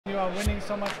You are winning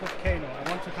so much with Kano. I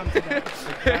want to come to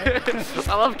that.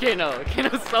 I love Kano.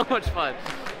 Kano's so much fun.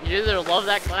 You either love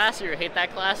that class or you hate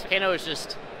that class. Kano is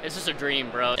just, it's just a dream,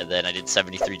 bro. And then I did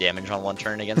 73 damage on one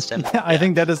turn against him. I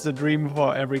think that is the dream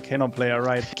for every Kano player,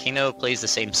 right? Kano plays the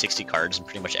same 60 cards in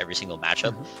pretty much every single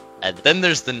matchup. And then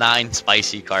there's the 9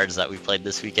 spicy cards that we played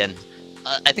this weekend.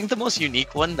 I think the most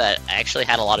unique one that actually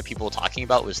had a lot of people talking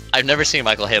about was, I've never seen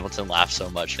Michael Hamilton laugh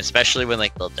so much, especially when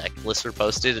like the deck lists were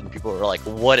posted and people were like,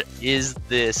 what is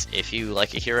this? If you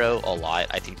like a hero a lot,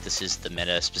 I think this is the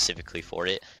meta specifically for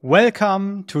it.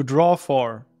 Welcome to Draw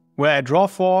 4, where I draw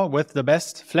 4 with the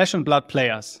best Flesh and Blood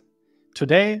players.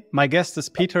 Today, my guest is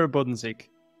Peter Buddensiek.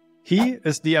 He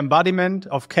is the embodiment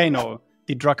of Kano,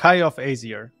 the Drakai of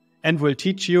Aesir, and will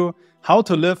teach you how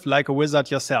to live like a wizard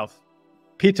yourself.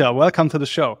 Peter, welcome to the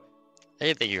show.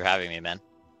 Hey, thank you for having me, man.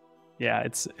 Yeah,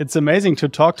 it's amazing to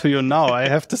talk to you now. I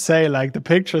have to say, like, the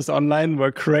pictures online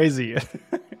were crazy.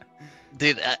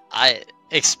 Dude, I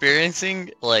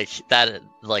experiencing like that,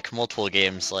 like multiple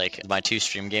games, like my 2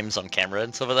 stream games on camera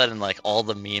and stuff like that, and like all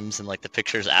the memes and like the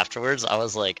pictures afterwards, I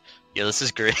was like, yeah, this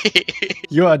is great.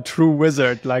 You are a true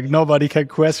wizard. Like, nobody can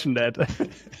question that.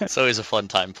 It's always a fun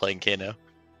time playing Kano.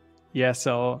 Yeah,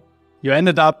 so you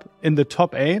ended up in the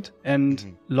top 8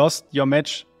 and lost your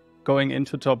match going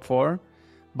into top 4.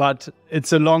 But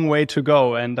it's a long way to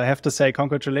go. And I have to say,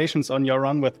 congratulations on your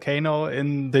run with Kano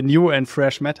in the new and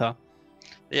fresh meta.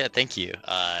 Yeah, thank you.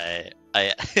 I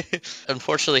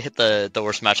unfortunately hit the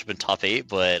worst matchup in top 8,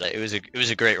 but it was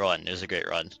a great run. It was a great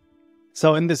run.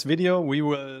 So in this video, we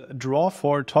will draw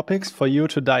 4 topics for you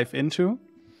to dive into.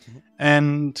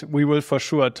 And we will for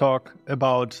sure talk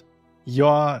about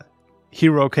your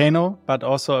hero Kano, but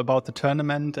also about the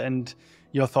tournament and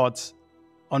your thoughts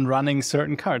on running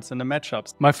certain cards in the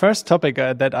matchups. My first topic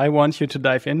that I want you to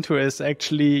dive into is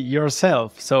actually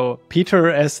yourself. So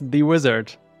Peter as the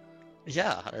wizard.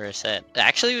 Yeah, 100%.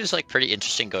 Actually, it was like pretty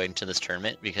interesting going to this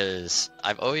tournament because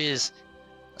I've always,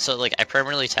 so like I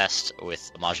primarily test with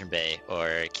Majin Bay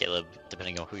or Caleb,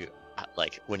 depending on who you,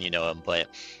 like when you know him, but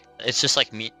it's just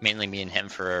like mainly me and him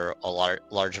for a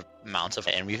large amounts of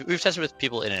it. And we've tested with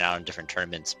people in and out in different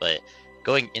tournaments, but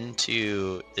going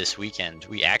into this weekend,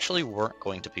 we actually weren't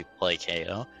going to play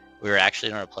Kano. We were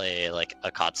actually going to play like a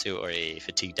Katsu or a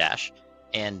Fatigue Dash.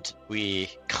 And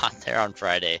we got there on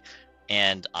Friday,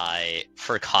 and I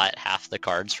forgot half the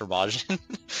cards for Majin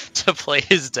to play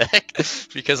his deck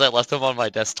because I left them on my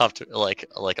desktop, like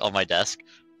on my desk.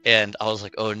 And I was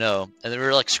like, oh no. And then we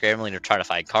were like scrambling to try to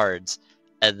find cards.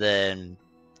 And then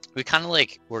we kind of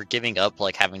like were giving up,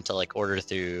 like having to like order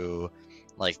through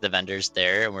like the vendors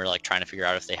there, and we are like trying to figure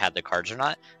out if they had the cards or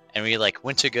not. And we like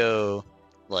went to go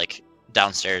like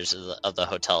downstairs of the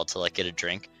hotel to like get a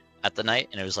drink at the night,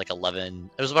 and it was like 11.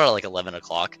 It was about like 11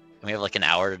 o'clock, and we have like an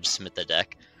hour to submit the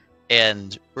deck.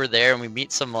 And we're there, and we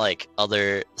meet some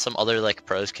other like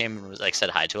pros came and was like said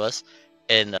hi to us,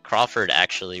 and Crawford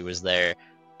actually was there.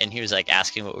 And he was like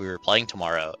asking what we were playing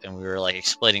tomorrow, and we were like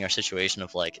explaining our situation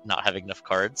of like not having enough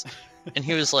cards. And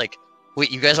he was like,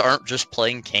 wait, you guys aren't just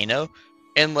playing Kano?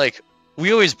 And like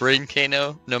we always bring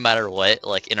Kano no matter what,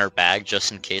 like in our bag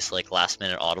just in case, like last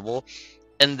minute audible.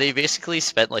 And they basically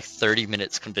spent like 30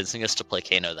 minutes convincing us to play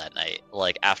Kano that night,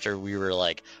 like after we were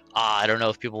like, I don't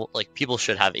know if people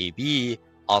should have AB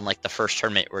on like the first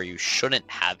tournament where you shouldn't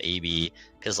have AB,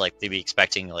 because like they'd be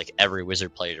expecting like every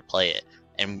wizard player to play it.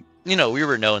 And you know, we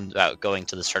were known about going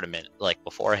to this tournament like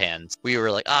beforehand. We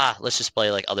were like, let's just play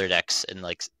like other decks and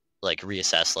like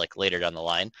reassess like later down the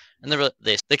line. And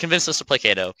they convinced us to play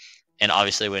Kano, and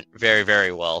obviously went very,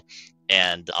 very well.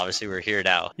 And obviously we're here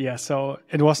now. Yeah, so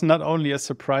it was not only a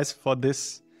surprise for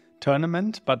this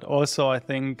tournament, but also I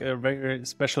think a very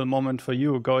special moment for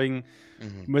you going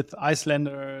with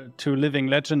Icelander to Living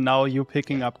Legend. Now you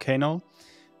picking up Kano.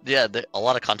 Yeah, a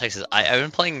lot of context is I've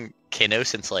been playing Kano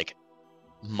since like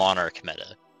Monarch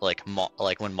meta, like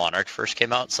when Monarch first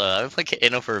came out. So I've been playing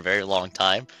Kano for a very long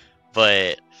time,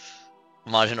 but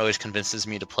Majin always convinces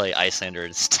me to play Icelander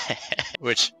instead,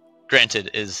 which granted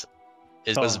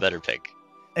was a better pick.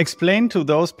 Explain to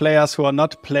those players who are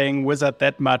not playing Wizard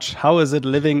that much, how is it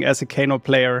living as a Kano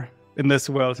player in this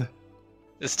world?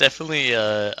 It's definitely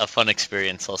a fun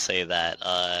experience, I'll say that.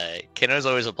 Kano is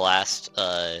always a blast.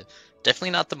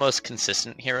 Definitely not the most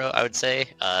consistent hero, I would say.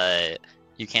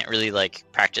 You can't really like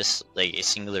practice like a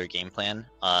singular game plan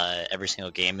every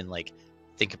single game and like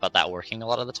think about that working a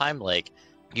lot of the time. Like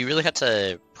you really have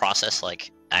to process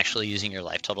like actually using your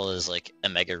life total as like a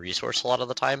mega resource a lot of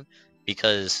the time,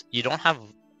 because you don't have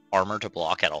armor to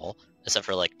block at all except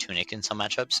for like Tunic in some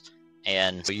matchups,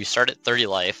 and so you start at 30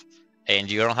 life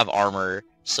and you don't have armor.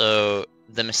 So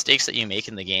the mistakes that you make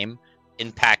in the game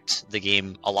impact the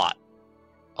game a lot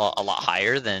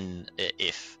higher than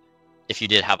if you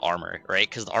did have armor, right?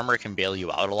 Because the armor can bail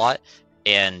you out a lot,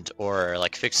 or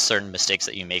like fix certain mistakes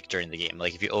that you make during the game.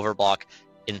 Like if you overblock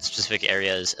in specific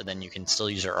areas, and then you can still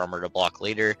use your armor to block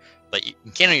later. But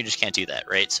in Kano, you just can't do that,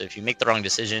 right? So if you make the wrong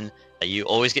decision, you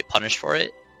always get punished for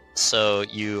it. So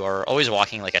you are always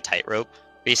walking like a tightrope,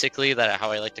 basically. That's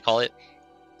how I like to call it.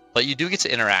 But you do get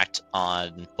to interact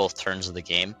on both turns of the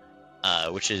game,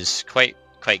 which is quite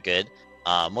good.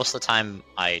 Most of the time,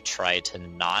 I try to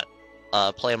not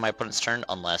play on my opponent's turn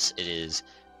unless it is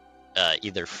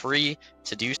either free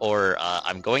to do, or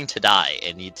I'm going to die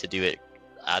and need to do it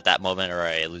at that moment, or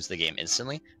I lose the game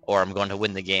instantly, or I'm going to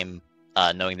win the game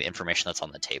knowing the information that's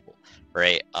on the table,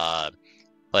 right?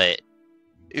 But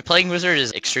playing Wizard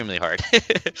is extremely hard.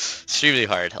 Extremely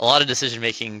hard. A lot of decision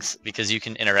makings, because you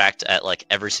can interact at like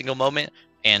every single moment,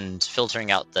 and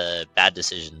filtering out the bad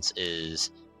decisions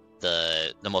is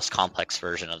the most complex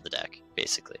version of the deck,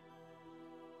 basically.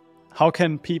 How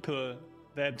can people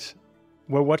that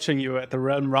were watching you at the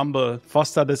Realm Rumble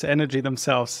foster this energy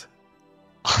themselves?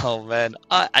 Oh man,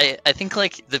 I think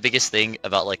like the biggest thing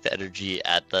about like the energy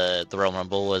at the Realm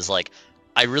Rumble was like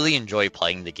I really enjoy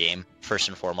playing the game first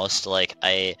and foremost. Like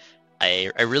I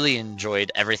really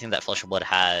enjoyed everything that Flesh and Blood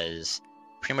has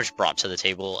pretty much brought to the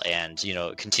table, and you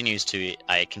know I continue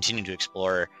to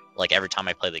explore like every time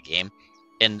I play the game,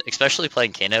 and especially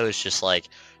playing Kano is just like,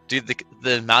 dude,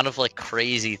 the amount of like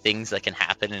crazy things that can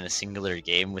happen in a singular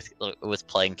game with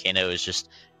playing Kano is just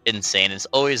insane. It's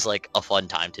always like a fun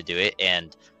time to do it,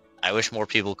 and I wish more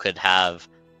people could have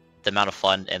the amount of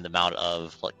fun and the amount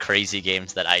of like crazy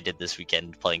games that I did this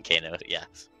weekend playing Kano. Yeah.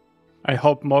 I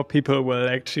hope more people will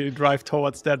actually drive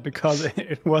towards that, because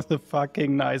it was a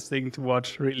fucking nice thing to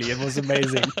watch. Really, it was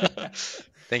amazing.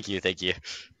 Thank you.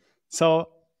 So,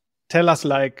 tell us,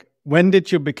 like, when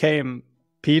did you become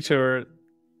Peter,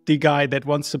 the guy that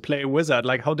wants to play Wizard?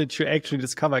 Like, how did you actually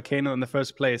discover Kano in the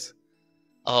first place?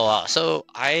 Oh, so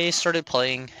I started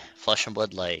playing Flesh and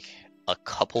Blood like a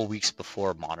couple weeks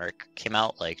before Monarch came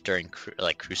out, like during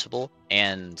Crucible,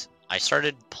 and I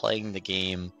started playing the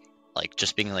game like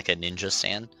just being like a ninja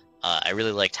stan. I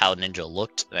really liked how ninja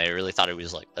looked, and I really thought it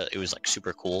was like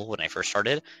super cool when I first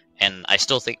started. And I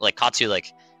still think like Katsu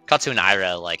and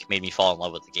Ira like made me fall in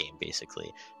love with the game basically.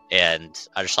 And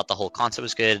I just thought the whole concept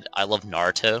was good. I love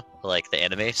Naruto, like the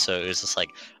anime, so it was just like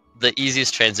the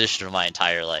easiest transition of my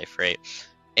entire life, right?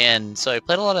 And so I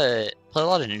played a lot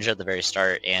of ninja at the very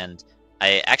start, and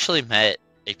I actually met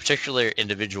a particular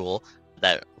individual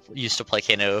that used to play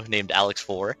Kano named Alex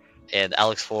 4. And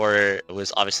Alex 4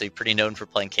 was obviously pretty known for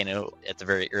playing Kano at the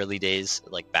very early days,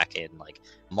 like back in like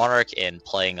Monarch, and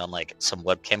playing on like some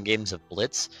webcam games of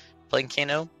Blitz, playing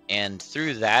Kano. And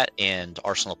through that and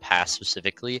Arsenal Pass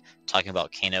specifically, talking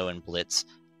about Kano and Blitz,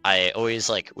 I always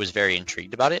like was very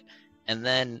intrigued about it. And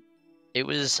then it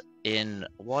was in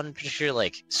one particular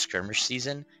like skirmish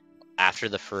season after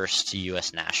the first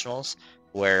US Nationals,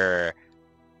 where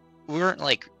we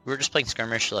were just playing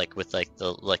skirmish like with like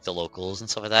the locals and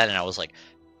stuff like that, and I was like,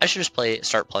 I should just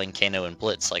start playing Kano and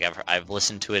Blitz. Like I've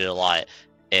listened to it a lot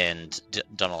and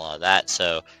done a lot of that,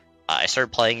 so I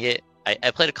started playing it.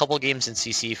 I played a couple games in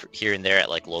CC here and there at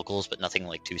like locals, but nothing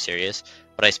like too serious.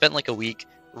 But I spent like a week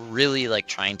really like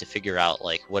trying to figure out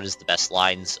like what is the best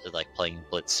lines like playing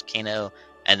Blitz Kano,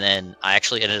 and then I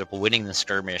actually ended up winning the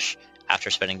skirmish after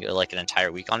spending like an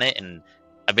entire week on it. And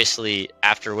I basically,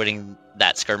 after winning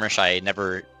that skirmish, I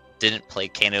didn't play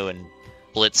Kano and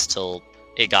Blitz till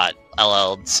it got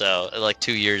LL'd, so like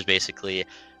 2 years basically.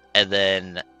 And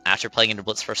then after playing into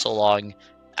Blitz for so long,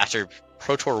 after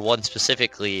Pro Tour 1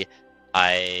 specifically,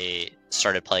 I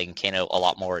started playing Kano a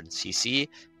lot more in CC.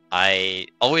 I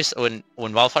always, when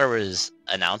Wildfire was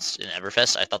announced in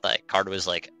Everfest, I thought that card was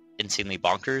like insanely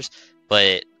bonkers,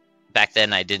 but back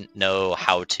then I didn't know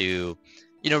how to,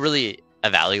 really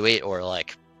evaluate or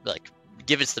like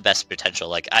give it the best potential.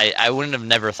 Like I wouldn't have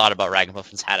never thought about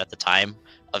Ragamuffin's hat at the time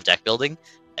of deck building,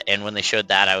 and when they showed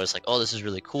that, I was like, oh, this is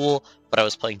really cool. But I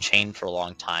was playing Chain for a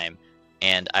long time,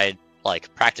 and I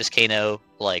like practiced Kano,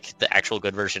 like the actual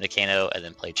good version of Kano, and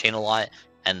then played Chain a lot.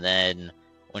 And then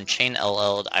when Chain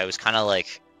LL'd, I was kind of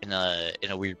like in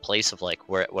a weird place of like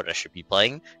what I should be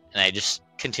playing, and I just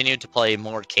continued to play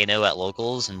more Kano at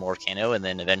locals and more Kano, and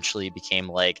then eventually became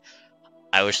like,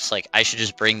 I was just like, I should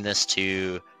just bring this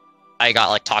to. I got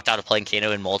like talked out of playing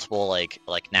Kano in multiple like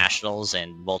nationals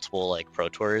and multiple like pro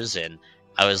tours, and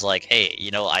I was like, hey,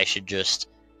 I should just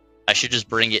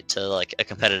bring it to like a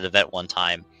competitive event one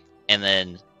time, and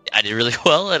then I did really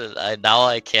well, and now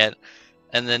I can't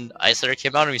And then Icelander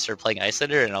came out and we started playing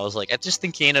Icelander, and I was like, I just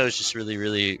think Kano is just really,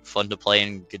 really fun to play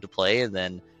and good to play. And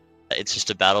then it's just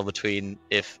a battle between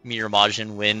if me or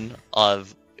Majin win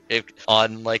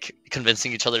on like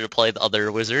convincing each other to play the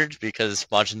other wizard, because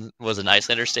Majin was an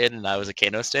Icelander stand and I was a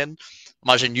Kano stand.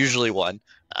 Majin usually won,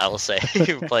 I will say,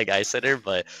 playing Icelander,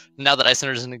 but now that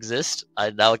Icelander doesn't exist,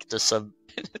 I now get to sub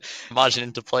Majin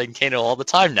into playing Kano all the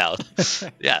time now.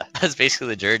 Yeah, that's basically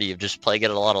the journey of just playing it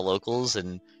at a lot of locals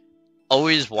and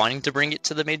always wanting to bring it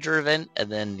to the major event and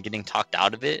then getting talked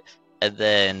out of it, and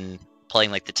then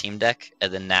playing like the team deck,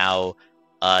 and then now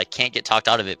can't get talked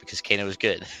out of it because Kano is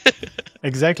good.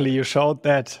 Exactly, you showed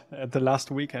that at the last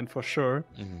weekend for sure.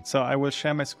 So I will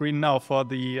share my screen now for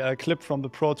the clip from the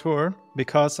Pro Tour,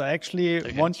 because I actually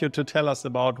want you to tell us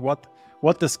about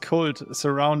what this cult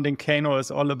surrounding Kano is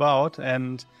all about.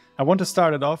 And I want to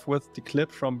start it off with the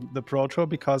clip from the Pro Tour,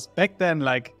 because back then,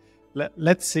 like,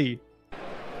 let's see.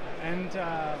 And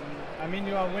I mean,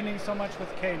 you are winning so much with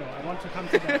Kano. I want to come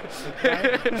to that.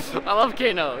 Right? I love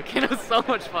Kano. Kano's so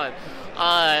much fun.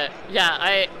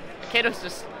 Kano's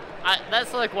just,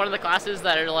 that's like one of the classes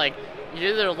that are like, you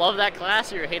either love that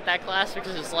class or you hate that class,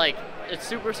 because it's like, it's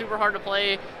super, super hard to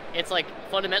play. It's like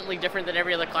fundamentally different than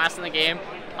every other class in the game.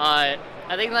 I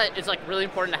think that it's like really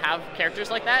important to have characters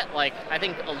like that. Like, I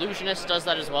think Illusionist does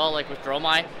that as well, like with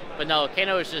Dromai. But no,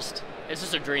 Kano is just, it's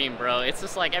just a dream, bro. It's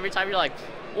just like every time you're like,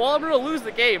 well, I'm gonna lose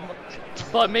the game,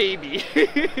 but maybe.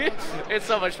 It's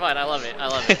so much fun. I love it. I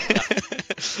love it. Yeah.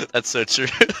 That's so true.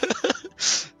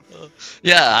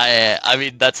 Yeah, I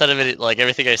mean, that sentiment, like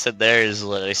everything I said there, is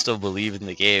what I still believe in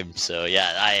the game. So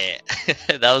yeah,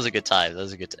 that was a good time. That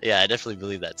was a good time. Yeah, I definitely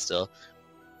believe that still.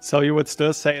 So you would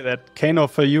still say that Kano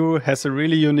for you has a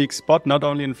really unique spot, not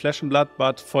only in Flesh and Blood,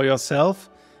 but for yourself.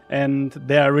 And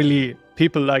there are really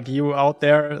people like you out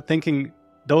there thinking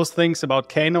those things about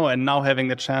Kano, and now having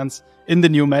the chance in the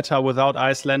new meta without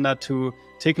Icelander to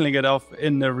tickling it off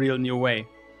in a real new way.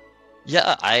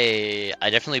 Yeah, I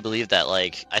definitely believe that.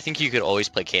 Like, I think you could always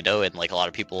play Kano, and like a lot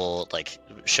of people like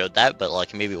showed that, but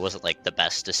like maybe it wasn't like the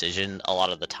best decision a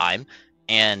lot of the time.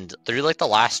 And through like the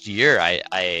last year,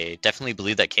 I definitely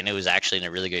believe that Kano was actually in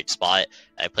a really great spot.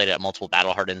 I played it at multiple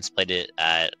battle hardens, played it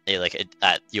at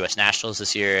at US Nationals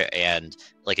this year, and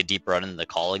like a deep run in the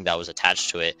calling that was attached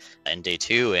to it in day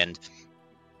 2. And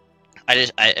I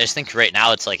just think right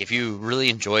now it's like, if you really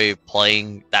enjoy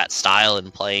playing that style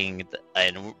and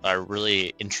and are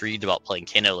really intrigued about playing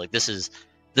Kano, like this is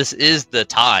the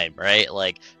time, right?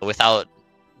 Like, without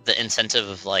the incentive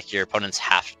of like your opponents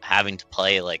having to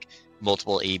play like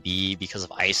multiple AB because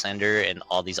of Icelander and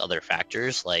all these other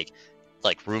factors, like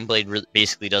Runeblade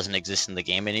basically doesn't exist in the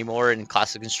game anymore in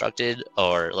Classic Constructed,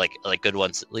 or like good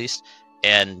ones at least,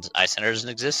 and Icelander doesn't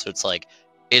exist. So it's like,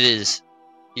 it is,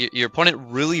 your opponent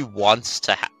really wants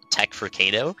to tech for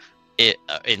Kano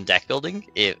in deck building,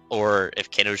 or if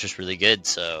Kano is just really good.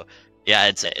 So yeah,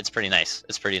 it's pretty nice.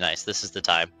 It's pretty nice. This is the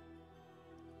time.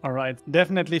 All right,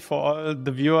 definitely for all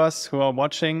the viewers who are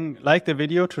watching, like the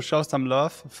video to show some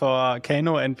love for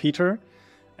Kano and Peter.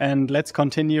 And let's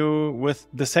continue with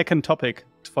the second topic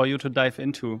for you to dive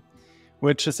into,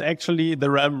 which is actually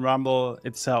the Realm Rumble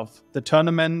itself, the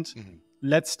tournament.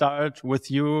 Let's start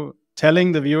with you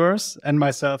telling the viewers, and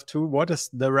myself too, what is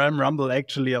the Realm Rumble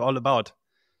actually all about?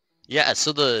 Yeah,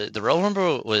 so the Realm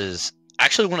Rumble was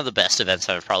actually one of the best events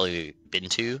I've probably been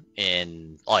to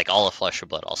in like all of Flesh and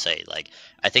Blood, I'll say. Like,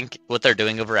 I think what they're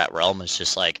doing over at Realm is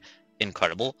just like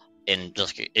incredible and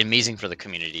just amazing for the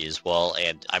community as well.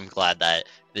 And I'm glad that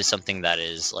it is something that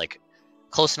is like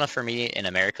close enough for me in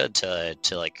America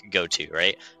to like go to,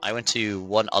 right? I went to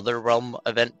one other Realm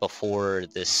event before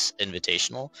this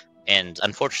Invitational, and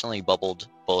unfortunately bubbled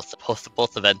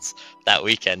both events that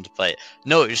weekend. But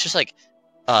no, it was just like,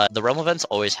 the Realm events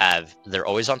they're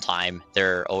always on time,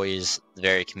 they're always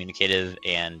very communicative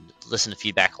and listen to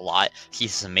feedback a lot.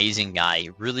 He's an amazing guy,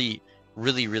 really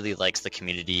likes the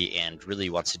community and really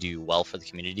wants to do well for the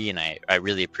community, and I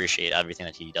really appreciate everything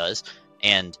that he does.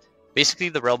 And basically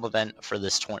the Realm event for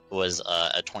this was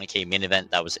a 20k main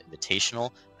event that was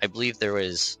invitational. I believe there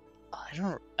was, I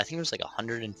think it was like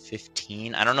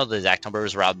 115. I don't know the exact number. It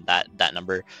was around that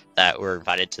number that were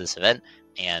invited to this event.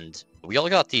 And we all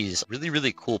got these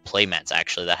really cool playmats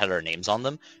actually that had our names on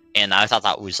them. And I thought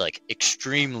that was like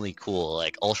extremely cool.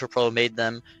 Like Ultra Pro made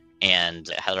them and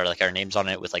it had our names on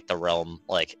it with like the Realm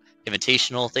like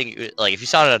invitational thing. Like if you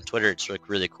saw it on Twitter, it's like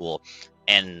really cool.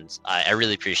 And I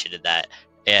really appreciated that.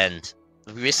 And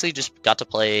we basically just got to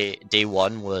play. Day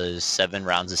 1 was 7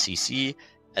 rounds of CC.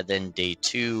 And then day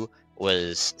 2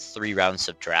 was 3 rounds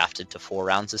of draft into 4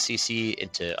 rounds of CC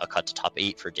into a cut to top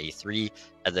 8 for day 3,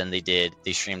 and then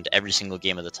they streamed every single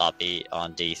game of the top 8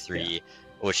 on day 3,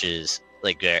 which is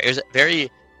like it was very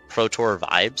Pro Tour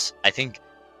vibes. I think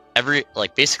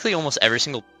basically almost every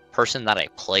single person that I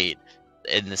played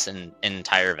in this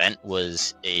entire event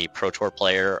was a Pro Tour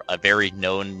player, a very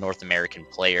known North American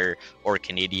player or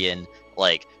Canadian.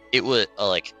 Like it was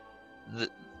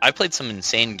I played some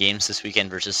insane games this weekend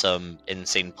versus some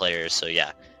insane players. So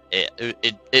yeah,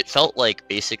 it felt like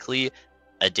basically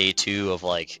a day 2 of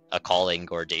like a calling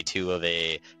or day 2 of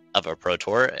a Pro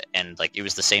Tour, and like it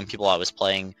was the same people I was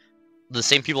playing. The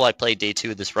same people I played day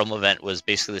 2 of this Rumble event was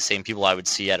basically the same people I would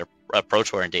see at a Pro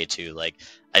Tour in day 2. Like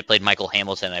I played Michael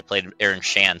Hamilton, I played Aaron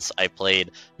Shantz, I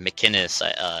played McInnes,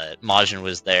 Majin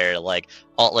was there,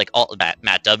 all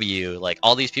Matt W, like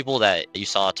all these people that you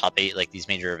saw top 8 like these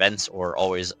major events or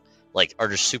always like are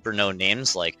just super known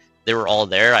names. Like they were all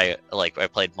there. I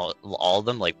played all of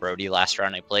them. Like Brody last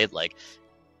round I played. Like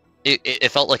it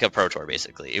felt like a Pro Tour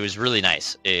basically. It was really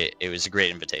nice. It was a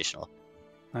great invitational.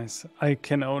 Nice. I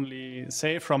can only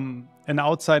say from an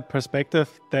outside perspective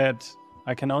that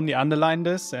I can only underline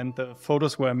this, and the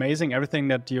photos were amazing. Everything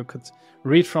that you could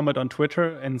read from it on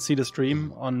Twitter and see the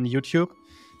stream on YouTube.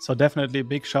 So definitely a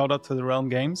big shout out to the Realm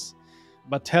Games.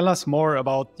 But tell us more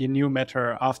about the new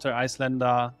meta after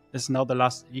Icelander is now the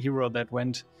last hero that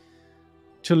went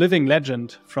to Living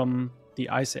Legend from the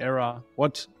Ice era.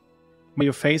 What were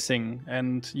you facing?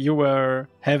 And you were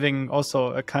having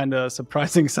also a kind of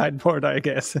surprising sideboard, I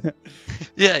guess.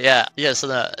 Yeah. So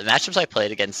the matchups I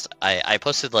played against, I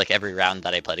posted like every round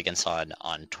that I played against on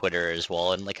Twitter as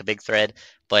well in like a big thread.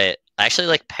 But I actually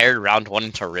like paired round 1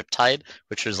 into Riptide,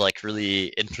 which was like really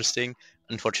interesting.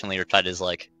 Unfortunately, Riptide is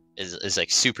like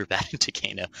super bad into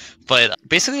Kano. But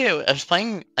basically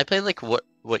I played like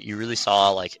what you really saw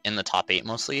like in the top 8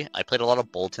 mostly. I played a lot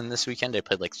of Boltyn this weekend. I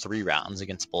played like 3 rounds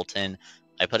against Boltyn.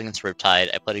 I played against Riptide.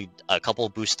 I played a couple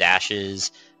of boost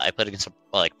dashes. I played against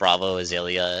like Bravo,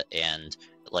 Azalea, and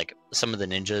like some of the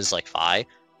ninjas like Fi.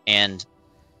 And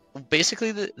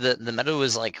basically the meta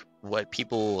was like what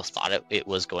people thought it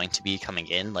was going to be coming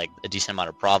in, like a decent amount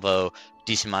of Bravo,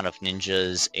 decent amount of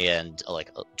ninjas, and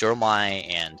like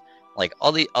Joromai, and like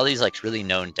all these like really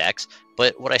known decks.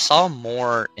 But what I saw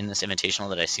more in this invitational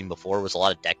that I've seen before was a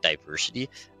lot of deck diversity.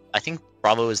 I think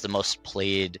Bravo is the most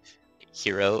played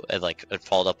hero, like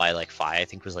followed up by like Fi, I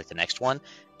think was like the next one.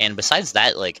 And besides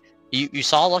that, like you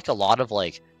saw like a lot of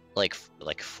like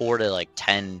 4 to like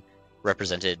 10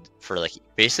 represented for like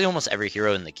basically almost every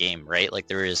hero in the game, right? Like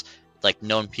there is like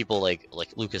known people like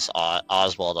Lucas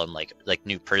Oswald on like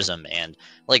New Prism, and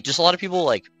like just a lot of people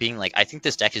like being like, I think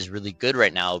this deck is really good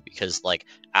right now because like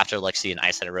after Lexi and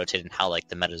Icelander rotated and how like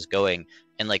the meta is going,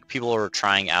 and like people are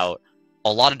trying out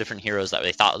a lot of different heroes that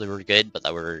they thought they were good but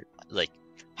that were like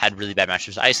had really bad matchups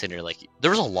with Icelander. Like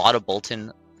there was a lot of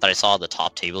Boltyn that I saw at the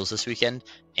top tables this weekend,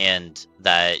 and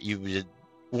that you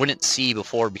wouldn't see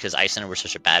before because Icelander was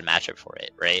such a bad matchup for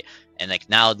it, right? And like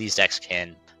now these decks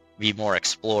can be more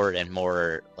explored and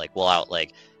more like well out.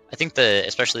 Like I think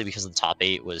especially because the top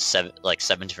 8 was 7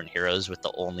 different heroes with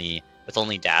only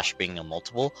dash being a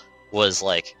multiple, was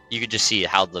like you could just see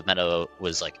how the meta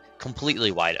was like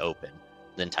completely wide open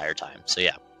the entire time. So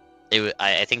yeah,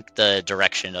 I think the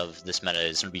direction of this meta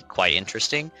is going to be quite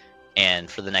interesting,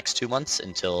 and for the next 2 months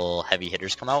until heavy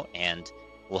hitters come out, and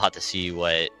we'll have to see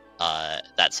what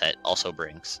that set also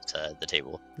brings to the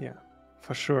table. Yeah,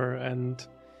 for sure. And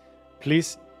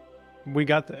please, we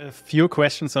got a few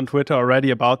questions on Twitter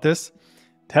already about this.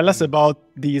 Tell us about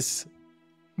these,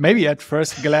 maybe at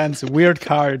first glance, weird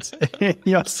cards in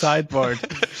your sideboard.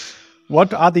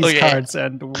 What are these cards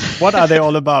and what are they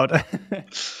all about?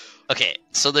 Okay,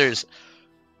 so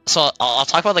I'll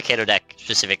talk about the Kano deck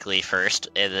specifically first,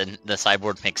 and then the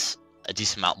sideboard makes a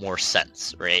decent amount more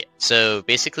sense, right? So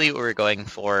basically what we're going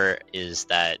for is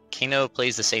that Kano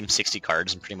plays the same 60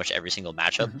 cards in pretty much every single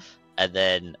matchup, and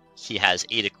then he has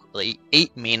 8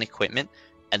 main equipment,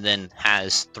 and then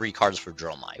has 3 cards for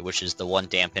Dromai, which is the 1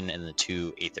 Dampen and the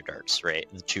 2 Aether Darts, right?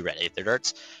 The 2 red Aether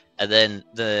Darts. And then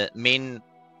the main...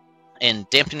 And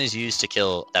Dampen is used to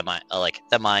kill Themai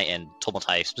and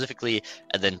Tumultai specifically,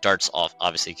 and then Darts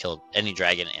obviously kill any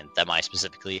dragon and Themai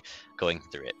specifically going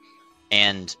through it.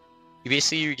 And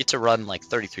you get to run like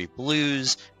 33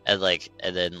 blues, and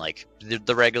then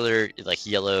the regular like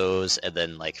yellows, and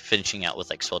then like finishing out with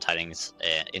like Soul Tidings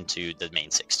into the main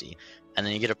 60. And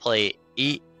then you get to play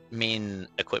 8 main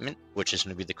equipment, which is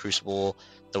going to be the Crucible,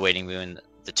 the Waiting Moon,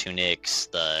 the Tunics,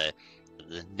 the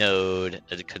Node,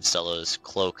 the Constello's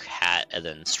Cloak, Hat, and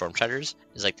then Storm Shatters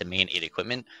is like the main 8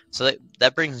 equipment. So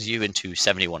that brings you into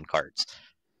 71 cards.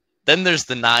 then there's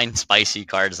the 9 spicy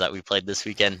cards that we played this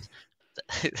weekend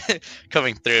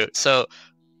coming through. So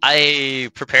I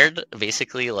prepared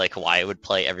basically like why I would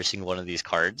play every single one of these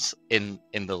cards in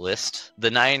the list.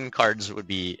 The 9 cards would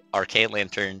be Arcane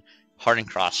Lantern,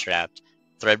 Hardened Crossdraft,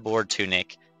 Threadbore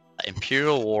Tunic,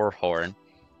 Imperial Warhorn,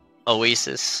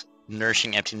 Oasis,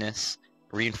 Nourishing Emptiness,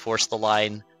 Reinforce the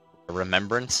Line,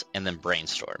 Remembrance, and then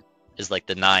Brainstorm is like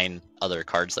the 9 other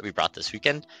cards that we brought this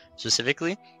weekend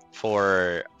specifically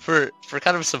for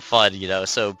kind of some fun, you know.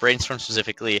 So Brainstorm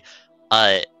specifically,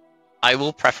 I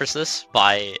will preface this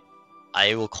by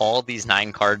I will call these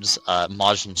 9 cards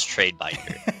Majin's Trade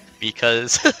Binder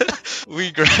because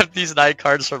we grabbed these 9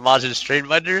 cards from Majin's Trade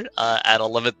Binder at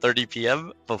 11:30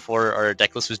 p.m. before our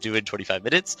deck list was due in 25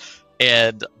 minutes,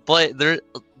 but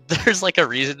there's like a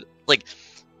reason, like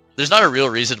there's not a real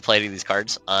reason to play any of these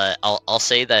cards. I'll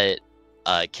say that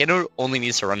Kano only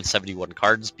needs to run 71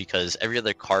 cards because every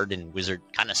other card in Wizard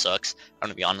kind of sucks. I'm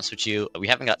gonna be honest with you. We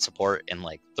haven't got support in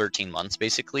like 13 months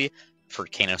basically for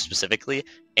Kano specifically,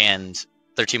 and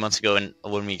 13 months ago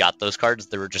when we got those cards,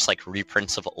 there were just like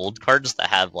reprints of old cards that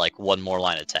have like one more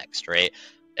line of text, right?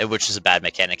 Which is a bad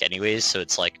mechanic anyways, so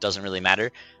it's like doesn't really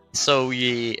matter. So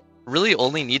we really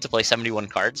only need to play 71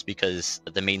 cards because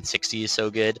the main 60 is so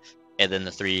good, and then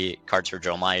the 3 cards for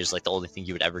Jomai is like the only thing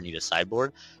you would ever need a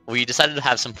sideboard. We decided to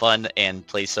have some fun and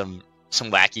play some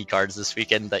wacky cards this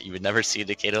weekend that you would never see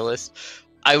in a Kano list.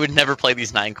 I would never play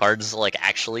these 9 cards like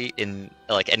actually in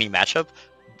like any matchup.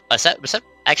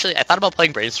 Actually, I thought about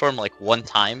playing Brainstorm like one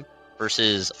time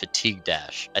versus Fatigue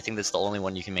Dash. I think that's the only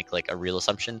one you can make like a real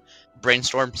assumption.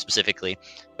 Brainstorm specifically,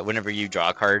 whenever you draw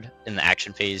a card in the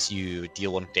action phase, you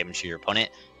deal 1 damage to your opponent.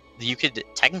 You could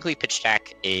technically pitch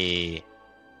stack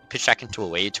into a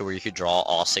way to where you could draw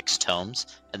all 6 tomes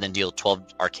and then deal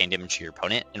 12 arcane damage to your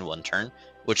opponent in 1 turn,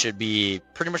 which would be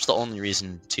pretty much the only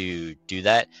reason to do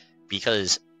that,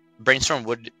 because Brainstorm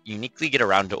would uniquely get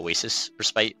around to Oasis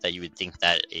Respite that you would think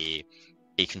that a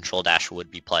control dash would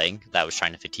be playing that was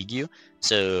trying to fatigue you.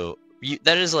 So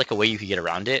that is like a way you could get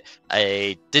around it.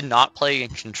 I did not play a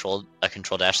control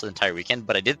dash the entire weekend,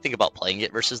 but I did think about playing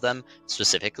it versus them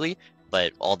specifically.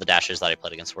 But all the dashes that I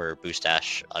played against were boost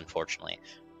dash, unfortunately.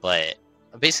 But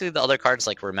basically the other cards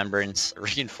like Remembrance,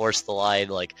 Reinforce the Line,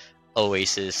 like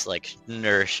Oasis, like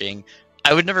Nourishing,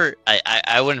 I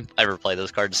wouldn't ever play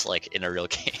those cards like in a real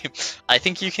game. I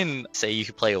think you can say you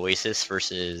could play Oasis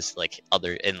versus like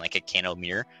other in like a Kano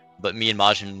mirror, but me and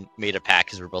Majin made a pact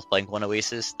because we're both playing 1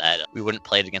 Oasis that we wouldn't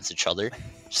play it against each other,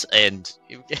 and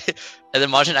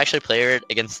then Majin actually played it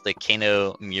against the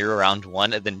Kano mirror round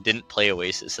 1 and then didn't play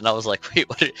Oasis, and I was like, wait,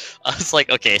 what? I was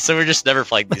like, okay, so we're just never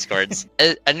playing these cards.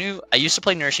 I used to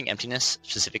play Nourishing Emptiness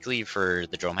specifically for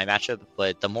the Dromai matchup,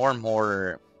 but the more and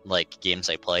more like games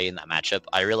I play in that matchup,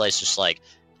 I realized just like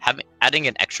adding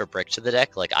an extra brick to the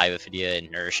deck, like Eye of Ophidia and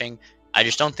Nourishing, I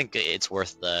just don't think it's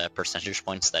worth the percentage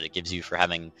points that it gives you for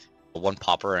having a 1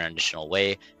 popper in an additional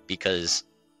way, because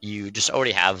you just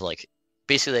already have like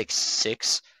basically like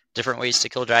 6 different ways to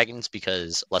kill dragons,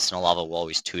 because Less Than a Lava will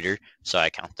always tutor, so I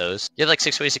count those. You have like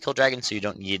 6 ways to kill dragons, so you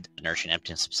don't need Nourishing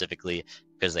Emptiness specifically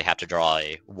because they have to draw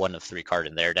a 1 of 3 card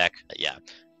in their deck. Yeah.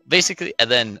 Basically, and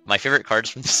then my favorite cards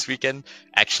from this weekend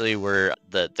actually were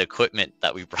the equipment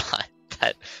that we brought.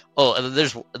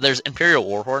 There's Imperial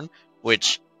Warhorn,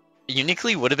 which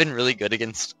uniquely would have been really good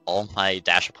against all my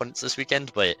dash opponents this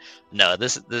weekend, but no,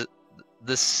 this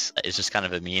is just kind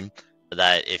of a meme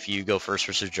that if you go first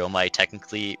versus Jomai,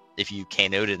 technically if you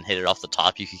KO'd and hit it off the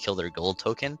top, you could kill their gold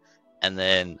token, and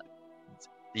then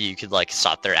you could like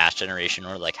stop their ash generation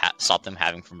or like stop them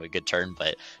having from a good turn.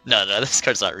 But no, this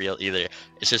card's not real either.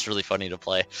 It's just really funny to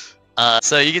play.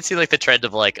 So you can see like the trend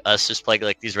of like us just playing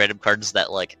like these random cards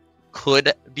that like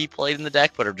could be played in the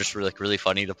deck but are just really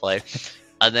funny to play.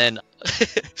 And then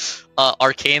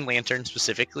Arcane Lantern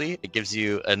specifically, it gives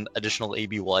you an additional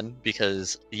AB1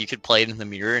 because you could play it in the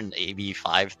mirror and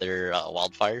AB5 their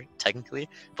Wildfire technically,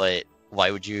 but why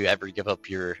would you ever give up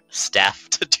your staff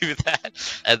to do that?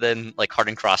 And then like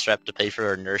Hardened Crossdraft to pay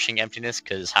for Nourishing Emptiness,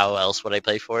 because how else would I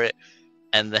pay for it?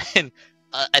 And then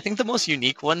I think the most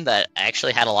unique one that I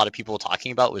actually had a lot of people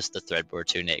talking about was the Threadbore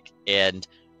Tunic. And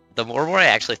the more I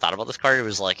actually thought about this card, it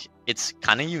was like, it's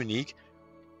kind of unique.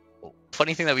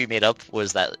 Funny thing that we made up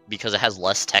was that because it has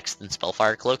less text than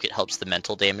Spellfire Cloak, it helps the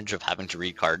mental damage of having to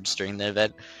read cards during the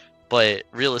event. But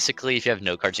realistically, if you have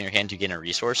no cards in your hand, you gain a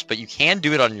resource. But you can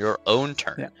do it on your own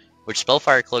turn, which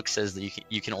Spellfire Cloak says that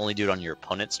you can only do it on your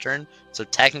opponent's turn. So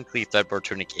technically, Threadbore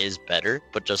Tunic is better,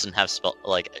 but doesn't have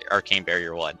Arcane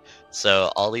Barrier 1.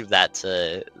 So I'll leave that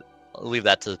to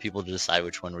the people to decide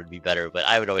which one would be better. But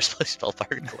I would always play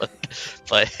Spellfire Cloak.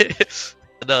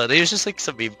 But No, they was just like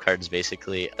some meme cards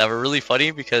basically that were really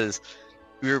funny because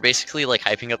we were basically like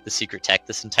hyping up the secret tech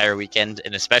this entire weekend,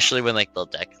 and especially when like the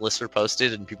deck lists were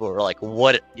posted and people were like,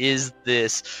 "What is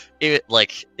this?" It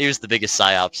was the biggest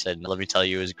psyops, and let me tell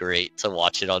you, it was great to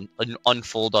watch it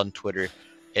unfold on Twitter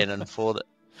and unfold.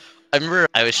 I remember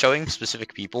I was showing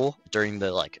specific people during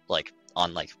the like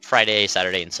on like Friday,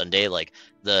 Saturday, and Sunday, like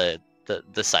the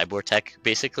cyborg tech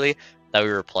basically that we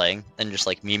were playing, and just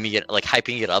like memeing it, like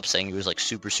hyping it up, saying it was like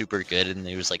super good and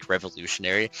it was like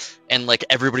revolutionary, and like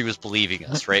everybody was believing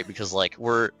us, right? Because like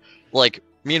we're like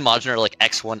me and Majin are like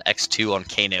X1, X2 on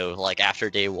Kano like after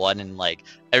day one, and like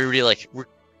everybody like we're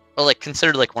like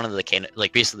considered like one of the Kano,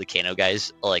 like basically the Kano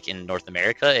guys like in North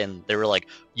America, and they were like,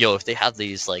 yo, if they have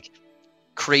these like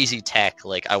crazy tech,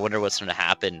 like I wonder what's gonna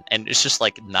happen. And it's just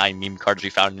like 9 meme cards we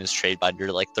found in his trade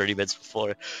binder like 30 minutes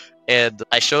before. And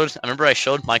I remember I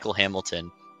showed Michael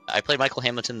Hamilton. I played Michael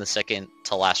Hamilton the second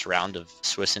to last round of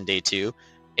Swiss in day 2,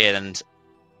 and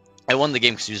I won the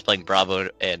game because he was playing Bravo,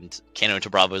 and Kano to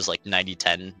Bravo is like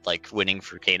 90-10, like winning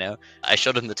for Kano. I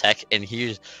showed him the tech, and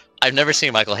I've never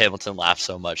seen Michael Hamilton laugh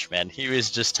so much, man. He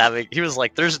was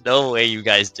like, there's no way you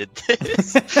guys did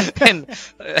this. And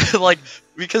like,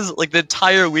 because like the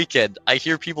entire weekend, I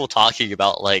hear people talking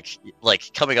about like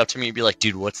coming up to me and be like,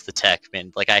 dude, what's the tech,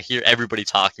 man? Like I hear everybody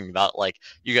talking about like,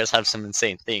 you guys have some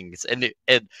insane things. And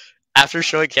after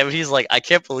showing Kevin, he's like, I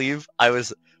can't believe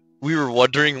we were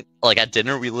wondering, like at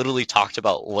dinner, we literally talked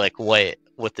about like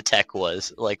what the tech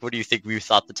was. Like, what do you think we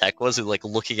thought the tech was? And like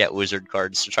looking at wizard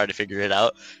cards to try to figure it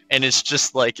out. And it's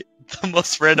just like the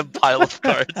most random pile of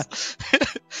cards.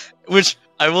 Which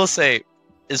I will say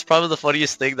is probably the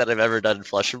funniest thing that I've ever done in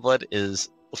Flesh and Blood, is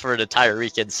for an entire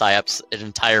weekend psyops an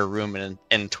entire room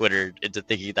and Twitter into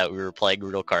thinking that we were playing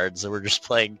real cards, and we're just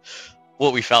playing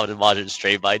what we found in Majin's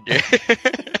trade binder.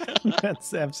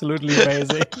 That's absolutely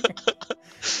amazing.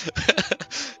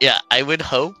 Yeah, I would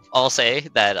hope, I'll say,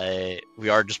 that we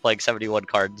are just playing 71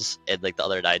 cards, and like the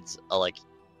other nights,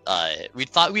 we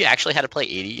thought we actually had to play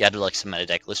 80. You had to like submit a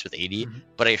deck list with 80,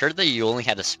 but I heard that you only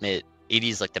had to submit 80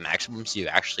 is like the maximum, so you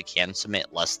actually can submit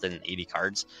less than 80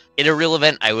 cards. In a real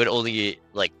event, I would only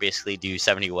like basically do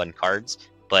 71 cards,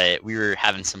 but we were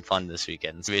having some fun this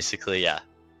weekend. So basically, yeah.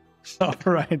 All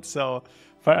right, so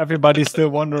for everybody still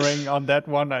wondering on that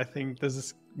one, I think this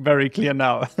is very clear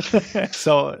now.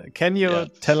 So can you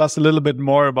tell us a little bit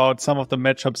more about some of the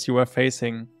matchups you were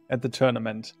facing at the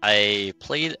tournament? I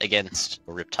played against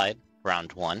Riptide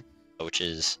round 1, which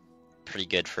is pretty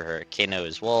good for her. Kano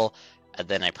as well. And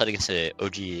then I played against an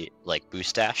OG like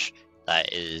Boost Dash.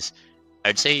 That is,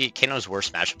 I'd say Kano's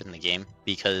worst matchup in the game,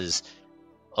 because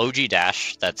OG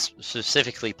Dash, that's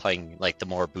specifically playing like the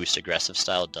more boost aggressive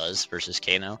style does versus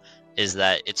Kano, is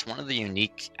that it's one of the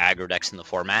unique aggro decks in the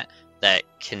format that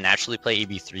can naturally play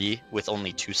AB3 with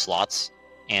only 2 slots.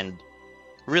 And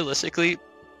realistically,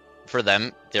 for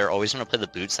them, they're always going to play the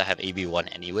boots that have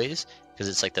AB1 anyways, because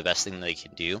it's like the best thing they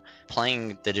can do.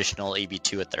 Playing the additional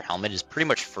AB2 at their helmet is pretty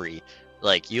much free.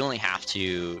 Like, you only have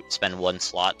to spend 1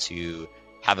 slot to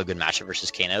have a good matchup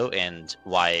versus Kano, and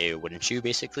why wouldn't you,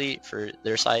 basically, for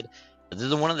their side?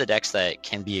 They're one of the decks that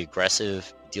can be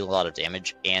aggressive, deal a lot of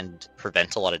damage, and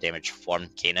prevent a lot of damage from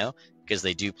Kano, because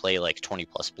they do play like 20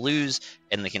 plus blues,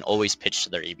 and they can always pitch to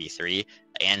their AB3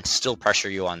 and still pressure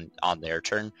you on their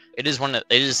turn. It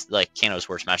is like Kano's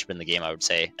worst matchup in the game, I would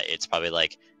say. It's probably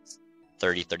like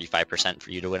 30-35%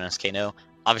 for you to win as Kano.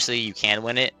 Obviously, you can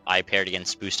win it. I paired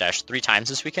against Boost Dash 3 times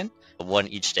this weekend, 1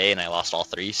 each day, and I lost all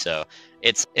 3. So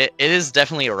it is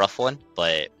definitely a rough one,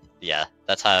 but yeah,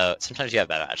 that's how sometimes you have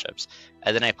bad matchups.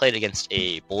 And then I played against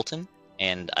a Bolton,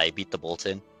 and I beat the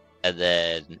Bolton. And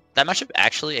then that matchup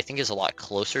actually, I think, is a lot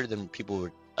closer than people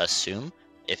would assume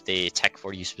if they tech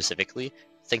for you specifically.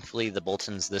 Thankfully, the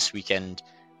Boltons this weekend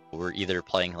were either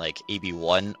playing like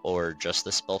AB1 or just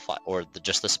the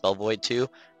just the Spell Void 2.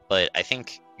 But I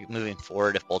think moving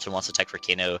forward, if Bolton wants to tech for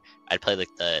Kano, I'd play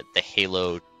like the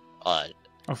Halo,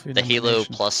 the Halo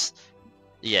plus,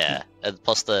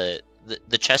 plus the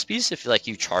chess piece. If like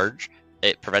you charge,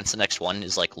 it prevents the next one,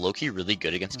 is like low-key really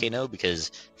good against Kano,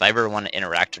 because if I ever want to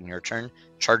interact on your turn,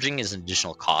 charging is an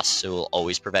additional cost, so it will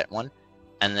always prevent one.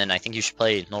 And then I think you should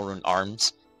play Null Rune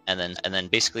Arms, and then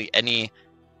basically any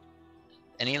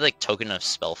like token of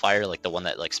Spellfire, like the one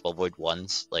that like Spell Void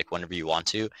ones, like whenever you want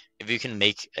to, if you can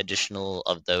make additional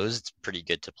of those, it's pretty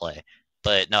good to play.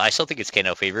 But no, I still think it's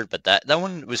Kano favored, but that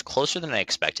one was closer than I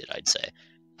expected, I'd say.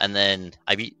 And then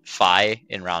I beat Fi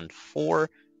in round 4.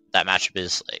 That matchup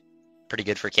is like pretty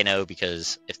good for Kano,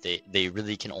 because if they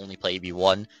really can only play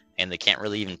AB1, and they can't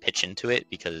really even pitch into it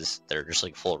because they're just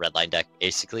like full red line deck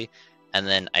basically. and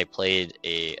then I played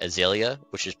a Azalea,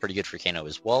 which is pretty good for Kano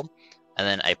as well. And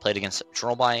then I played against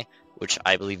Dromai, which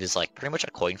I believe is like pretty much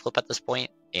a coin flip at this point,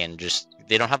 and just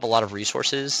they don't have a lot of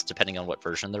resources depending on what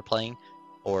version they're playing,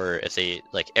 or if they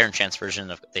like Aaron Chance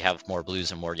version, they have more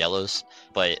blues and more yellows.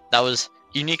 But that was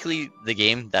uniquely the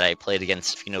game that I played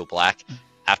against Fino Black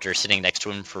after sitting next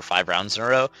to him for 5 rounds in a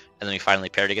row, and then we finally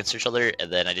paired against each other, and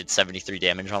then I did 73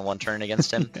 damage on one turn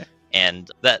against him. And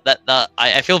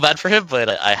I feel bad for him, but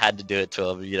I had to do it to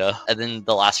him, you know. And then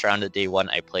the last round of day 1,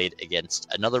 I played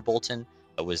against another Bolton.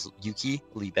 It was Yuki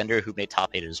Lee Bender, who made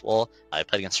top 8 as well. I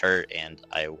played against her, and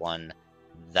I won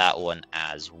that one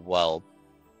as well.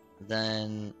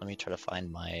 Then let me try to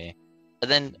find my. And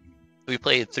then we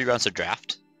played 3 rounds of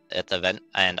draft at the event,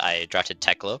 and I drafted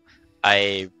Teklo.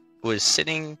 I was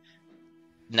sitting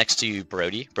next to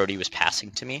Brody. Brody was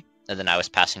passing to me, and then I was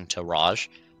passing to Raj,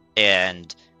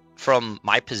 and from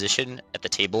my position at the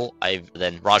table,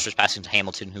 Raj was passing to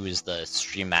Hamilton, who is the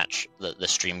stream match, the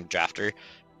stream drafter.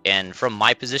 And from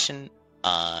my position,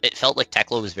 it felt like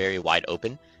Teklo was very wide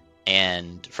open.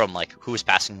 And from like who was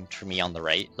passing for me on the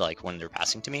right, like when they were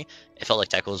passing to me, it felt like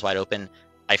Teklo was wide open.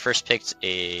 I first picked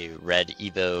a red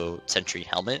Evo Sentry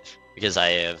helmet because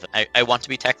I want to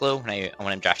be Teklo when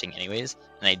I'm drafting anyways,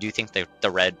 and I do think that the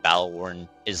red Battle Worn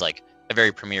is like a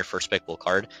very premier first pickable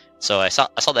card. So I saw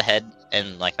the head,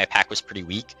 and like my pack was pretty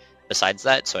weak besides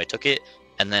that, so I took it,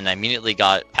 and then I immediately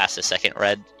got past the second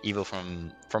red Evo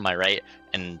from my right,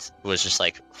 and was just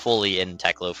like fully in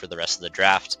Teklo for the rest of the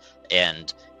draft.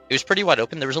 And it was pretty wide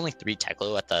open. There was only 3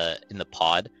 Teklo in the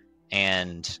pod,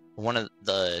 and one of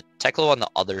the Teklo on the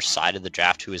other side of the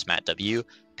draft, who is Matt W,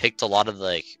 picked a lot of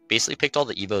basically picked all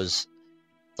the Evos,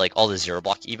 like all the 0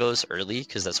 block Evos early,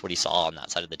 because that's what he saw on that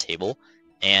side of the table.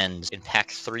 And in pack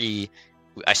 3,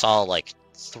 I saw like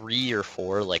 3 or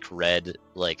 4 like red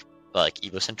like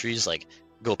Evo Sentries like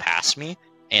go past me,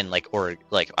 and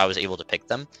I was able to pick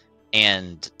them.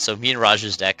 And so me and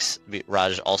Raj's decks,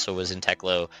 Raj also was in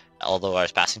Teklo, although I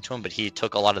was passing to him, but he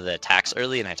took a lot of the attacks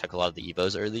early, and I took a lot of the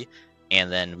Evos early.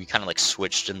 And then we kind of like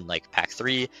switched in like pack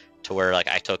 3 to where like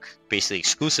I took basically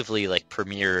exclusively like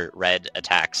premier red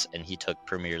attacks, and he took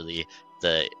premierly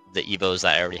the Evos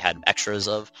that I already had extras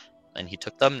of, and he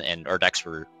took them, and our decks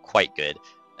were quite good.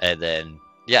 And then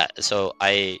yeah, so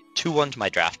I 2-1 to my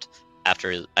draft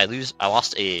after I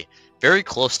lost a very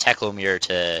close Teklo mirror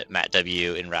to Matt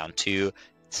W in round 2.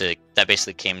 So that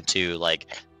basically came to like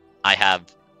I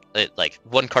have like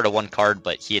 1 card of 1 card,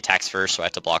 but he attacks first, so I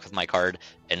have to block with my card,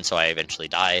 and so I eventually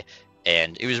die.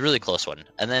 And it was a really close one.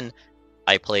 And then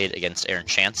I played against Aaron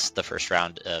Chance the first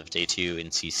round of day 2 in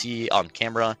CC on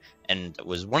camera, and it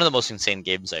was one of the most insane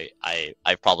games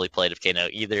I've probably played of Kano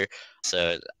either.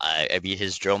 So I beat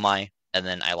his Dromai, and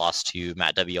then I lost to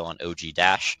Matt W on OG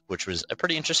Dash, which was a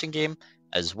pretty interesting game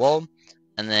as well.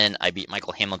 And then I beat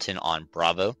Michael Hamilton on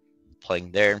Bravo,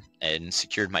 playing there, and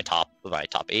secured my top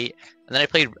 8. And then I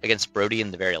played against Brody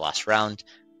in the very last round,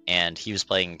 and he was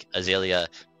playing Azalea,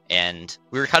 and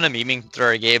we were kind of memeing through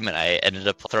our game, and I ended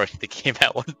up throwing the game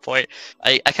at one point.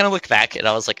 I kind of looked back, and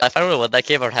I was like, if I would have won that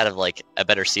game, I would have had like a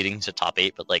better seeding to top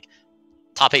 8, but like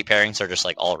top 8 pairings are just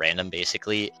like all random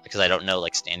basically, because I don't know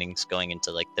like standings going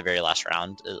into like the very last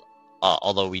round.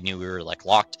 Although we knew we were like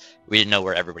locked, we didn't know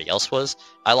where everybody else was.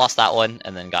 I lost that one,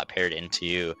 and then got paired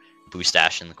into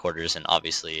Boostash in the quarters, and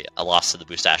obviously I lost to the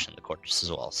Boostash in the quarters as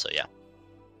well. So yeah.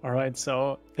 All right.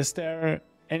 So is there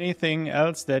anything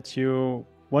else that you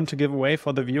want to give away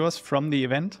for the viewers from the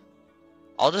event?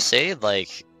 I'll just say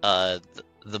like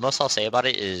the most I'll say about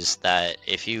it is that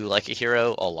if you like a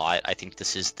hero a lot, I think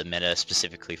this is the meta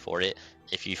specifically for it.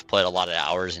 If you've put a lot of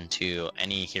hours into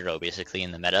any hero basically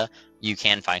in the meta, you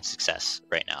can find success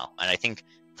right now. And I think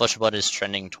Flesh and Blood is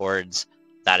trending towards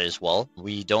that as well.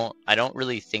 I don't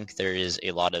really think there is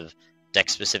a lot of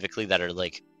decks specifically that are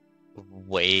like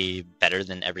way better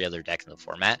than every other deck in the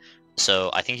format. So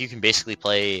I think you can basically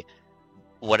play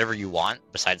whatever you want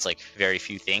besides like very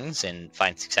few things and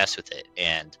find success with it.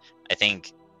 And I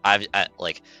think I've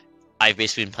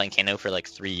basically been playing Kano for like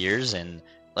 3 years, and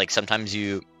like sometimes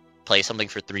you play something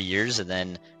for 3 years and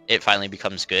then it finally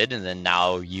becomes good, and then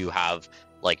now you have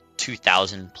like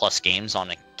 2,000 plus games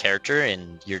on a character,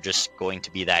 and you're just going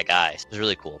to be that guy. It's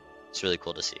really cool. It's really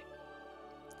cool to see.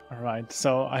 All right.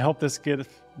 So I hope this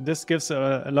gives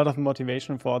a lot of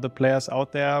motivation for the players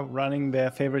out there running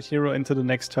their favorite hero into the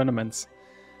next tournaments.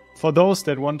 For those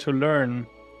that want to learn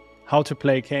how to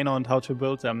play Kano and how to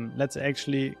build them, let's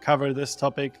actually cover this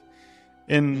topic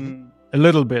in a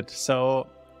little bit. So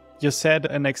you said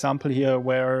an example here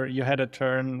where you had a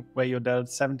turn where you dealt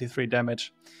 73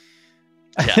 damage.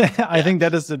 I think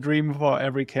that is the dream for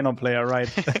every Kano player, right?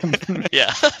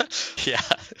 Yeah, yeah.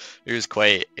 It was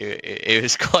quite. It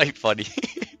was quite funny.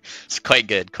 It's quite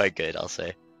good. I'll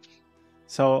say.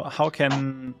 So how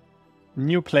can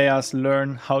new players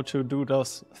learn how to do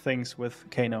those things with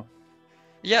Kano?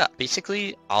 Yeah,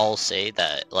 basically, I'll say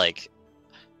that like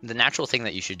the natural thing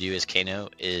that you should do as Kano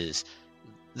is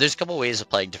there's a couple ways of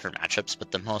playing different matchups,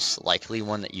 but the most likely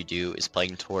one that you do is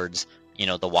playing towards, you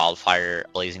know, the Wildfire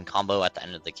Blazing combo at the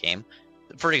end of the game.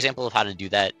 For example of how to do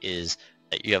that is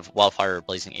that you have Wildfire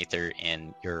Blazing Aether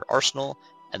in your arsenal,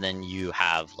 and then you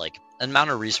have like an amount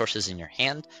of resources in your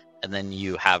hand, and then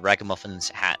you have Ragamuffin's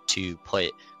Hat to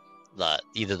put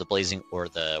either the Blazing or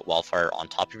the Wildfire on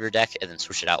top of your deck, and then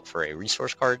switch it out for a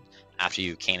resource card after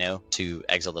you Kano to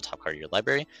exile the top card of your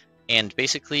library. And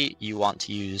basically, you want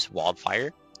to use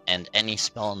Wildfire and any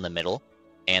spell in the middle,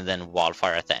 and then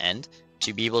Wildfire at the end,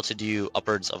 to be able to do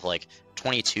upwards of like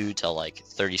 22 to like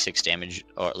 36 damage,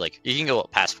 or like you can go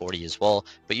up past 40 as well,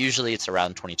 but usually it's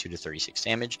around 22 to 36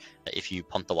 damage if you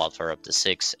pump the Wildfire up to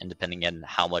 6, and depending on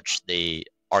how much they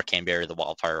Arcane Barrier the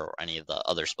Wildfire or any of the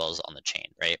other spells on the chain,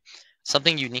 right?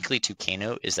 Something uniquely to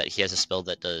Kano is that he has a spell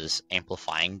that does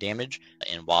amplifying damage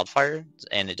in Wildfire,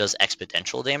 and it does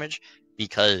exponential damage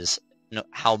because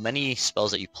how many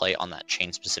spells that you play on that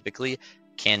chain specifically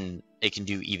can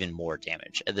do even more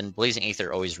damage. And then Blazing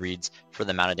Aether always reads for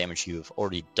the amount of damage you've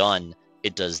already done,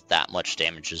 it does that much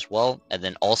damage as well, and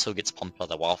then also gets pumped by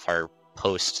the Wildfire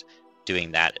post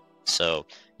doing that. So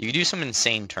you can do some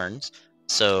insane turns.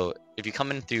 So if you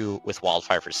come in through with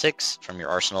Wildfire for 6 from your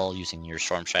arsenal using your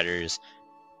Storm Shiders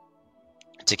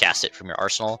to cast it from your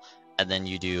arsenal, and then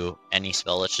you do any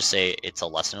spell, let's just say it's a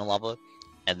Lesson in Lava,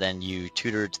 and then you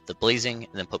tutored the Blazing,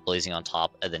 and then put Blazing on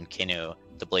top, and then Kano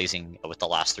the Blazing with the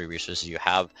last 3 resources you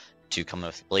have to come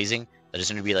with Blazing. That is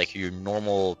going to be like your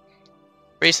normal,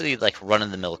 basically like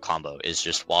run-of-the-mill combo, is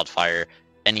just Wildfire,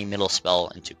 any middle spell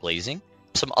into Blazing.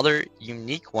 Some other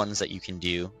unique ones that you can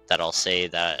do that I'll say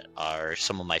that are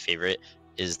some of my favorite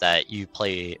is that you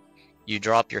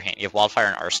drop your hand, you have Wildfire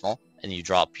in Arsenal, and you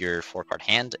drop your 4-card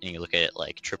hand, and you look at it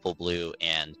like triple blue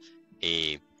and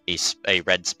a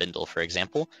red Spindle, for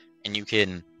example, and you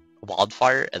can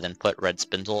Wildfire and then put red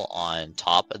Spindle on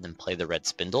top and then play the red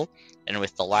Spindle. And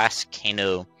with the last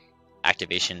Kano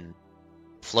activation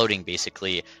floating,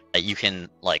 basically, you can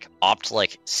like opt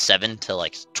like 7 to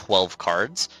like 12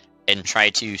 cards and try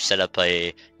to set up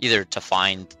either to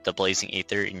find the Blazing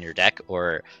Aether in your deck,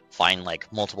 or find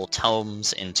like multiple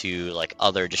tomes into like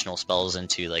other additional spells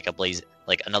into like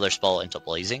another spell into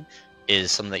Blazing,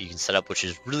 is something that you can set up, which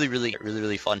is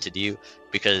really fun to do.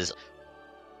 Because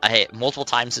multiple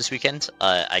times this weekend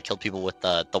I killed people with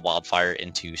the Wildfire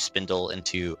into Spindle,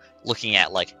 into looking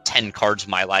at like 10 cards in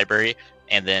my library,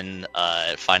 and then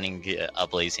finding a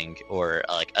Blazing or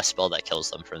like a spell that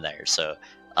kills them from there. So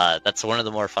that's one of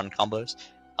the more fun combos.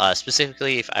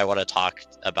 Specifically, if I want to talk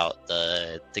about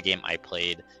the game I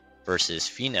played versus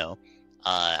Fino,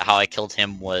 how I killed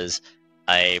him was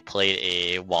I played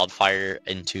a Wildfire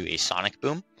into a Sonic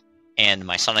Boom, and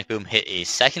my Sonic Boom hit a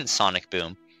second Sonic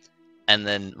Boom, and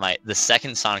then the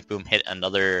second Sonic Boom hit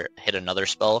another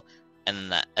spell,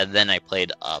 and then I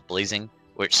played Blazing,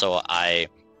 so I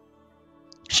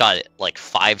shot like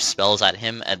 5 spells at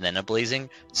him and then a Blazing,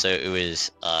 so it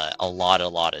was a lot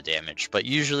of damage. But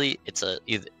usually it's a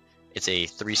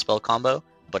 3-spell combo,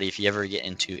 but if you ever get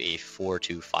into a 4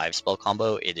 to 5 spell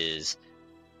combo, it is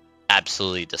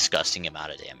absolutely disgusting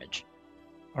amount of damage.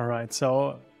 All right,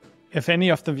 so if any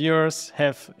of the viewers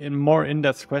have more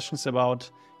in-depth questions about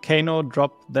Kano,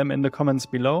 drop them in the comments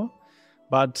below.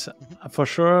 But for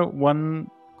sure,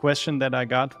 one question that I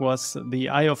got was the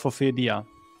Eye of Ophidia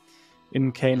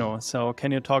in Kano. So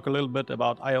can you talk a little bit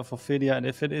about Eye of Ophidia and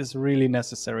if it is really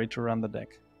necessary to run the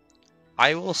deck?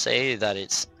 I will say that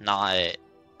it's not.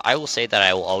 I will say that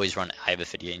I will always run Eye of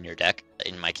Ophidia in your deck,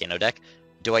 in my Kano deck.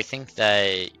 Do I think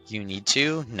that you need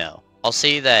to? No. I'll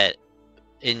say that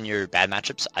in your bad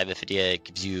matchups, Eye of Ophidia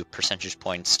gives you percentage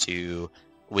points to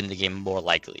win the game more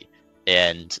likely.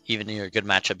 And even in your good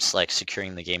matchups, like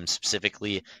securing the game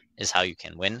specifically is how you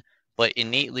can win. But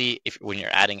innately, when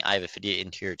you're adding Eye of Ophidia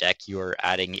into your deck, you're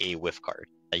adding a whiff card.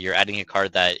 You're adding a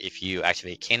card that if you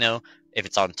activate Kano, if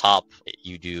it's on top,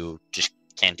 you just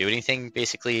can't do anything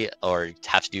basically, or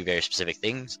have to do very specific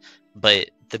things.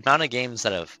 But the amount of games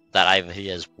that Eye of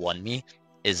Ophidia has won me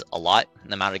is a lot.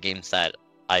 The amount of games that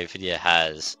Eye of Ophidia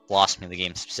has lost me the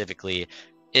game specifically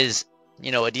is,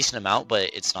 a decent amount, but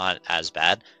it's not as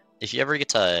bad. If you ever get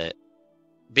to,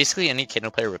 basically any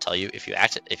Kano player will tell you, if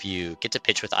you get to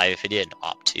pitch with Eye of Ophidia and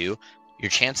opt 2, your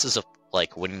chances of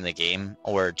like winning the game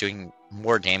or doing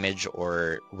more damage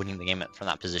or winning the game from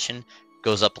that position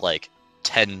goes up like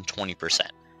 10-20%,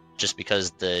 just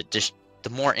because the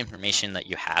more information that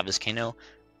you have as Kano,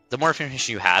 the more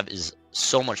information you have is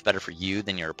so much better for you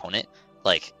than your opponent.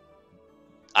 Like,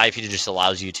 IFU just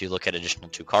allows you to look at additional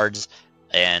 2 cards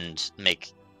and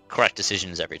make correct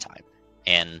decisions every time.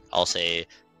 And I'll say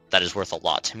that is worth a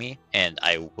lot to me, and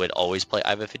I would always play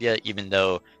IFU, even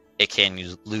though it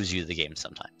can lose you the game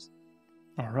sometimes.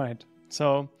 All right.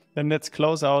 So then let's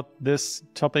close out this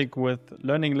topic with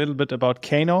learning a little bit about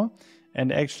Kano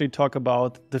and actually talk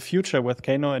about the future with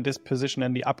Kano and this position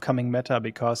in the upcoming meta,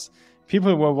 because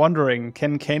people were wondering,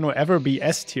 can Kano ever be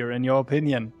S tier in your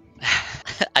opinion?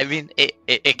 I mean,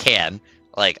 it can.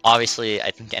 Like, obviously,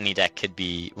 I think any deck could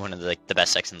be one of the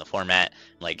best decks in the format.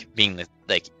 Like, being the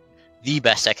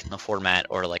best deck in the format,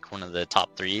 or like one of the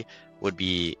top 3, would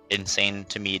be insane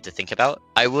to me to think about.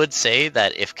 I would say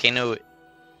that if Kano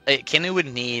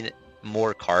would need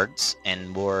more cards and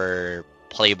more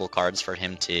playable cards for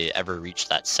him to ever reach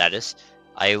that status.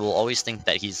 I will always think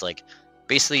that he's like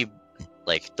basically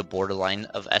like the borderline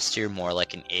of S tier, more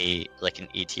like an A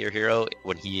tier hero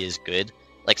when he is good.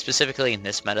 Like, specifically in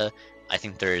this meta, I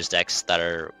think there's decks that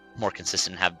are more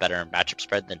consistent and have better matchup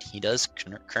spread than he does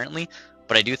currently.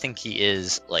 But I do think he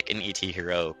is like an A tier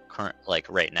hero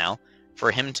right now.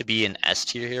 For him to be an S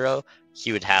tier hero,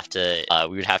 he would have to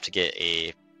we would have to get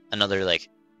another like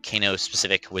Kano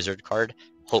specific wizard card,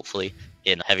 hopefully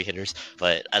in heavy hitters.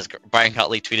 But as Brian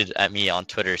Gottlieb tweeted at me on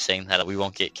Twitter saying that we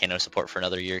won't get Kano support for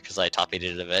another year because I top 8'd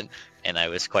an event, and I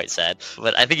was quite sad.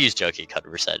 But I think he's joking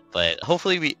 100%. But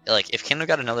hopefully if Kano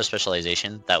got another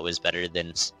specialization that was better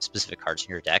than specific cards in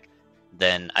your deck,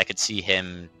 then I could see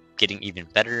him getting even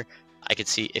better. I could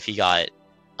see if he got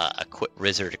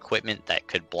wizard equipment that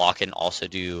could block and also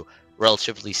do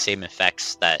relatively same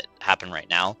effects that happen right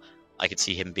now. I could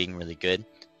see him being really good.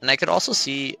 And I could also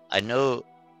see, I know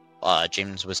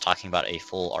James was talking about a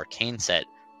full arcane set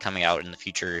coming out in the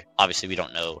future. Obviously, we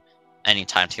don't know any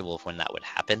timetable of when that would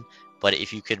happen, but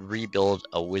if you could rebuild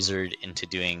a wizard into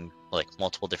doing like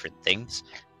multiple different things,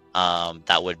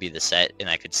 that would be the set. And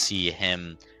I could see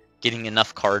him getting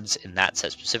enough cards in that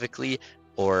set specifically,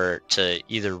 or to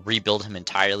either rebuild him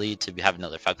entirely to have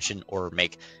another function, or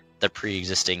make the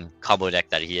pre-existing combo deck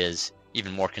that he is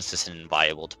even more consistent and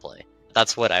viable to play.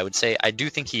 That's what I would say. I do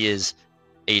think he is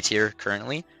A tier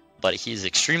currently, but he's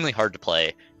extremely hard to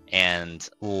play and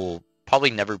will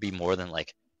probably never be more than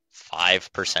like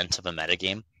 5% of a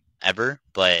metagame ever.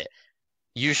 But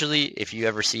usually if you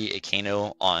ever see a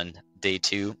Kano on day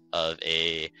 2 of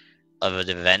an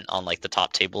event on like the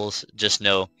top tables, just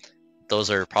know those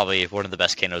are probably one of the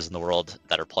best Kanos in the world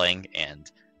that are playing,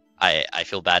 and I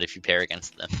feel bad if you pair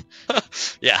against them.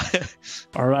 Yeah.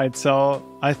 All right, so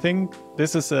I think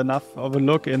this is enough of a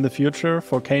look in the future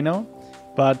for Kano.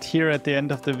 But here at the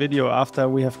end of the video, after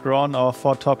we have drawn our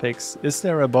 4 topics, is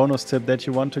there a bonus tip that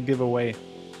you want to give away?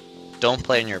 Don't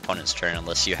play on your opponent's turn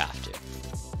unless you have to.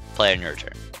 Play on your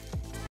turn.